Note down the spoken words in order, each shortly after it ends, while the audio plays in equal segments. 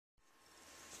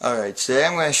Alright, today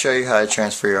I'm going to show you how to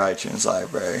transfer your iTunes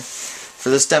library. For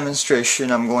this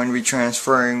demonstration, I'm going to be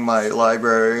transferring my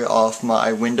library off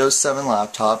my Windows 7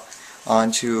 laptop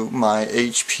onto my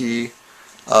HP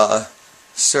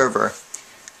server.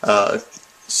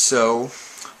 So,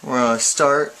 we're going to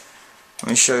start. Let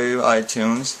me show you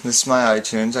iTunes. This is my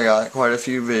iTunes. I got quite a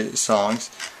few songs.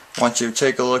 I want you to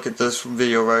take a look at this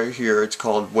video right here. It's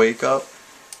called Wake Up.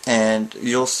 And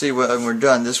you'll see when we're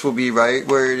done, this will be right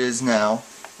where it is now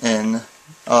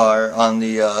on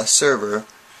the server,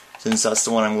 since that's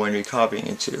the one I'm going to be copying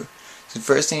it to. So the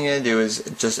first thing you're going to do is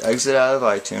just exit out of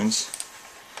iTunes.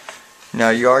 Now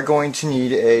you are going to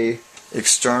need a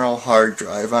external hard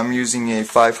drive. I'm using a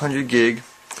 500 gig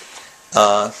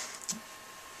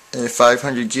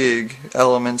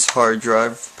Elements hard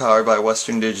drive powered by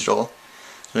Western Digital.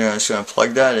 So I'm just going to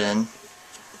plug that in,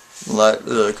 let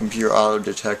the computer auto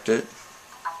detect it.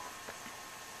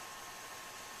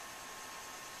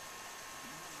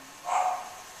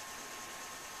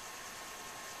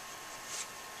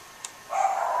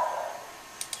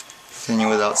 Continue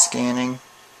without scanning.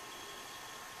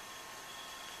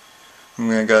 I'm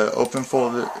going to go to open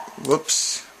folder.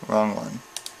 Whoops, wrong one.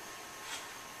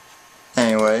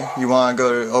 Anyway, you want to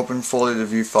go to open folder to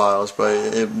view files, but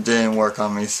it didn't work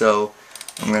on me, so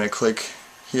I'm going to click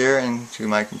here into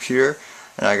my computer,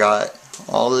 and I got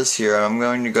all this here. I'm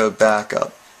going to go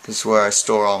backup. This is where I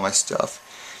store all my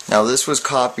stuff. Now this was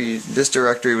copied, this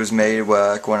directory was made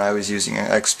back when I was using an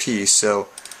XP, so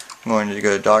I'm going to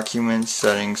go to Documents,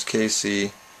 Settings,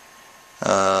 KC,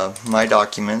 My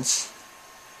Documents,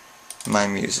 My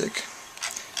Music.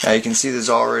 Now you can see there's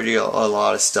already a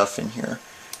lot of stuff in here.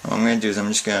 What I'm going to do is I'm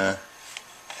just going to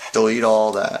delete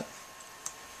all that.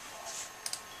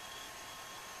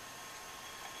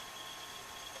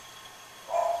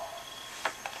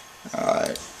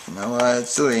 Alright, now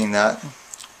it's deleting that.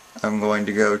 I'm going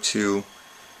to go to,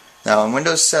 now in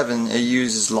Windows 7 it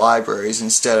uses libraries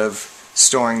instead of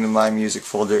storing the My Music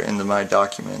folder in the My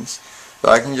Documents.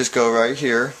 But I can just go right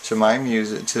here to My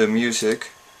Music, to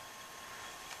Music,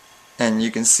 and you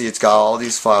can see it's got all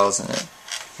these files in it.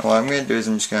 And what I'm going to do is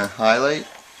I'm just going to highlight,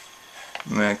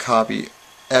 I'm going to copy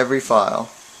every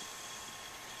file.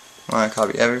 I'm going to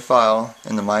copy every file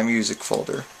in the My Music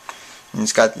folder. And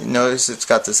it's got, notice it's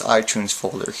got this iTunes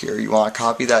folder here. You want to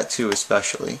copy that too,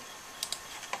 especially.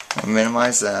 I'll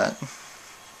minimize that.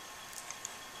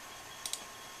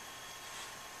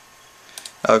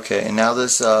 Okay, and now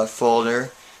this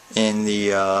folder in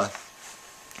the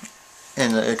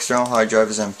external hard drive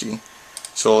is empty.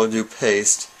 So we'll do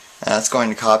paste, and that's going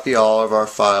to copy all of our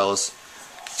files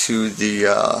to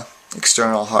the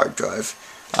external hard drive.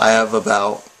 I have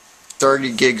about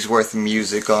 30 gigs worth of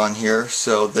music on here,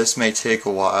 so this may take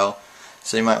a while.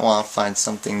 So you might want to find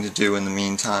something to do in the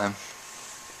meantime.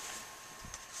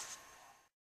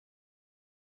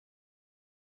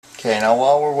 Okay, now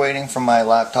while we're waiting for my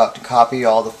laptop to copy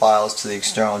all the files to the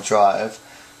external drive,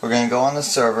 we're going to go on the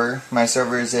server. My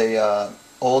server is a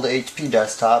old HP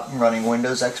desktop running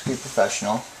Windows XP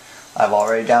Professional. I've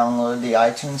already downloaded the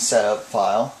iTunes setup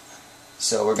file,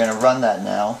 so we're going to run that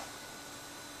now.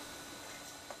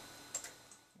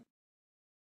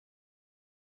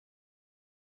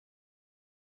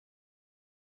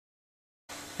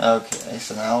 Okay,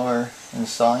 so now we're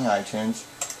installing iTunes.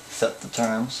 Set the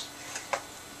terms.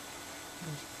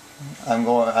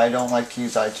 I don't like to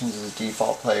use iTunes as a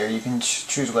default player. You can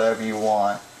choose whatever you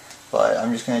want, but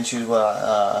I'm just going to choose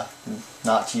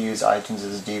not to use iTunes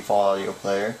as a default audio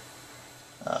player.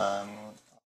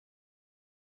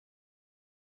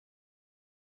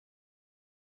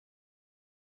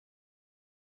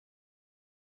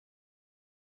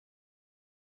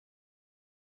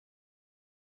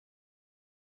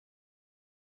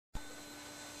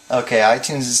 Okay,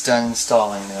 iTunes is done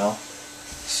installing now.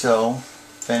 So,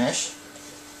 finish.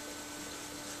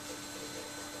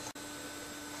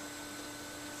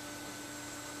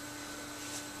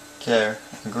 Okay,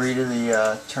 agree to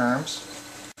the terms.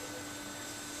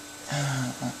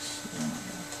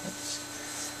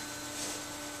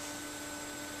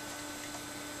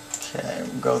 Okay,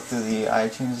 we'll go through the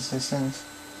iTunes Assistant.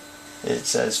 It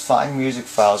says find music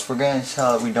files. We're going to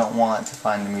tell it we don't want to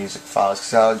find the music files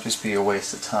because that would just be a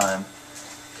waste of time,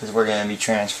 because we're going to be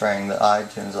transferring the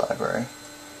iTunes library.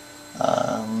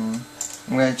 I'm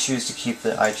going to choose to keep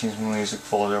the iTunes music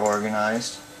folder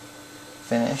organized.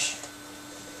 Finish.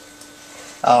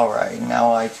 Alright,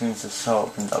 now iTunes is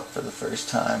opened up for the first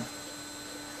time.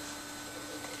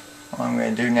 What I'm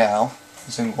going to do now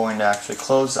is I'm going to actually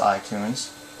close the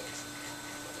iTunes.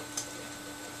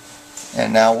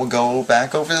 And now we'll go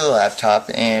back over to the laptop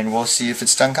and we'll see if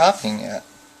it's done copying yet.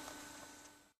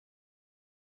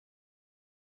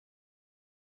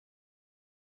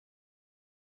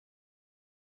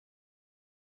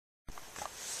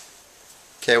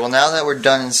 Okay, well now that we're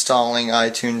done installing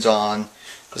iTunes on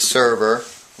the server,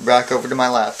 we're back over to my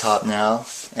laptop now,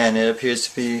 and it appears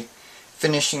to be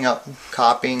finishing up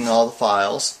copying all the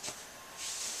files.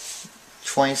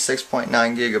 26.9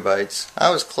 gigabytes.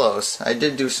 I was close. I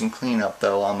did do some cleanup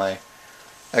though on my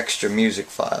extra music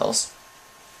files.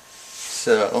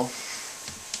 So,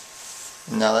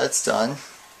 now that's done.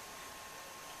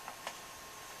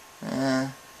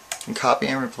 And copy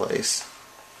and replace.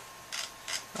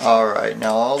 Alright,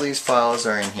 now all these files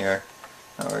are in here.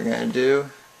 Now what we're going to do,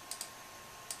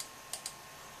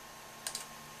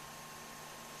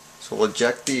 so we'll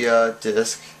eject the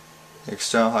disk, the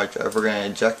external hard drive. We're going to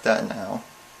eject that now.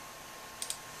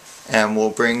 And we'll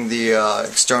bring the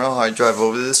external hard drive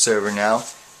over to the server now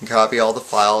and copy all the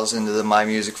files into the My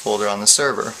Music folder on the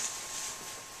server.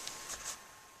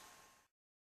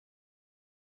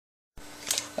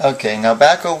 Okay, now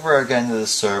back over again to the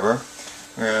server.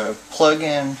 We're going to plug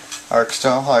in our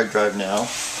external hard drive now.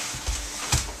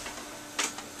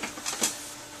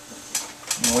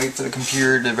 And wait for the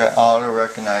computer to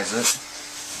auto-recognize it.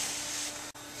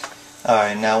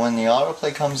 Alright, now when the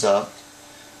autoplay comes up,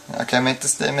 okay, I make the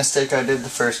same mistake I did the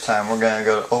first time. We're going to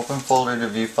go to Open Folder to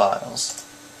view files.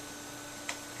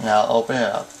 Now open it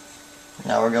up.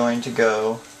 Now we're going to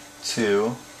go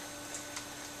to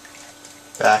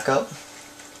Backup,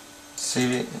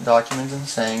 CD, Documents and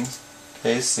Settings,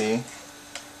 KC,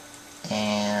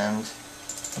 and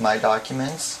My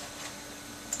Documents,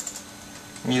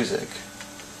 Music.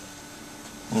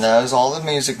 And that is all the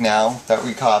music now that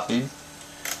we copied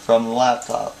from the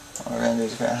laptop. What we're going to do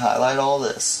is we're going to highlight all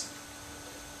this.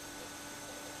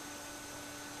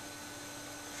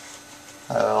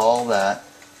 Highlight all that.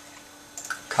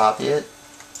 Copy it.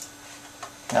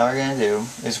 Now what we're going to do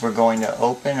is we're going to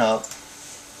open up.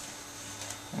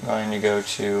 I'm going to go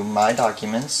to My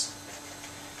Documents,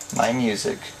 My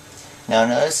Music. Now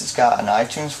notice it's got an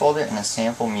iTunes folder and a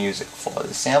sample music folder.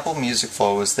 The sample music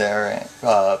folder was there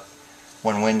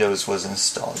when Windows was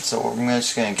installed, so we're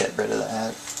just going to get rid of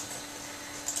that.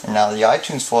 And now the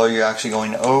iTunes folder, you're actually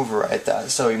going to overwrite that,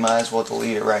 so you might as well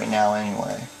delete it right now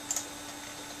anyway.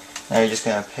 Now you're just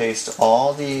going to paste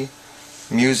all the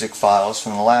music files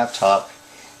from the laptop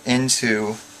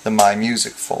into the My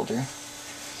Music folder.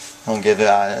 I'll give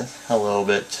that a little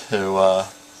bit to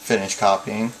finish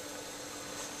copying.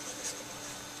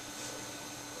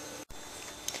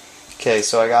 Okay,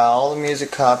 so I got all the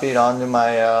music copied onto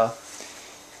my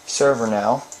server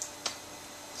now.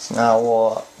 So now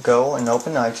we'll go and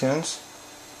open iTunes.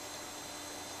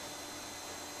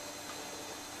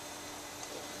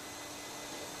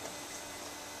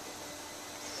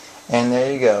 And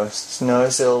there you go. Just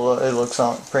notice it looks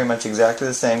pretty much exactly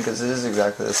the same, because it is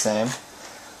exactly the same.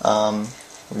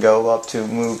 Go up to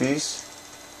Movies.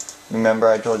 Remember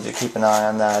I told you to keep an eye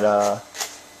on that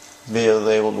video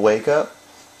labeled Wake Up.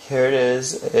 Here it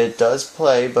is. It does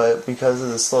play, but because of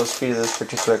the slow speed of this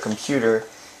particular computer,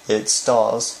 it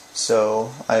stalls.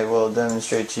 So I will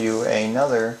demonstrate to you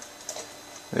another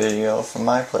video from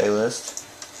my playlist.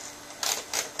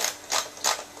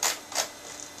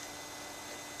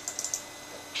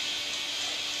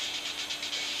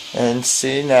 And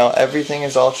see, now everything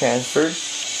is all transferred.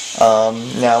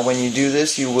 Now when you do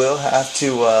this, you will have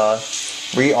to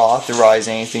reauthorize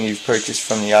anything you've purchased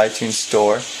from the iTunes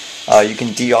store. You can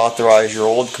deauthorize your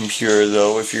old computer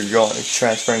though if you're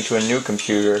transferring to a new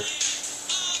computer.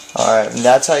 Alright, and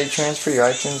that's how you transfer your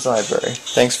iTunes library.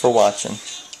 Thanks for watching.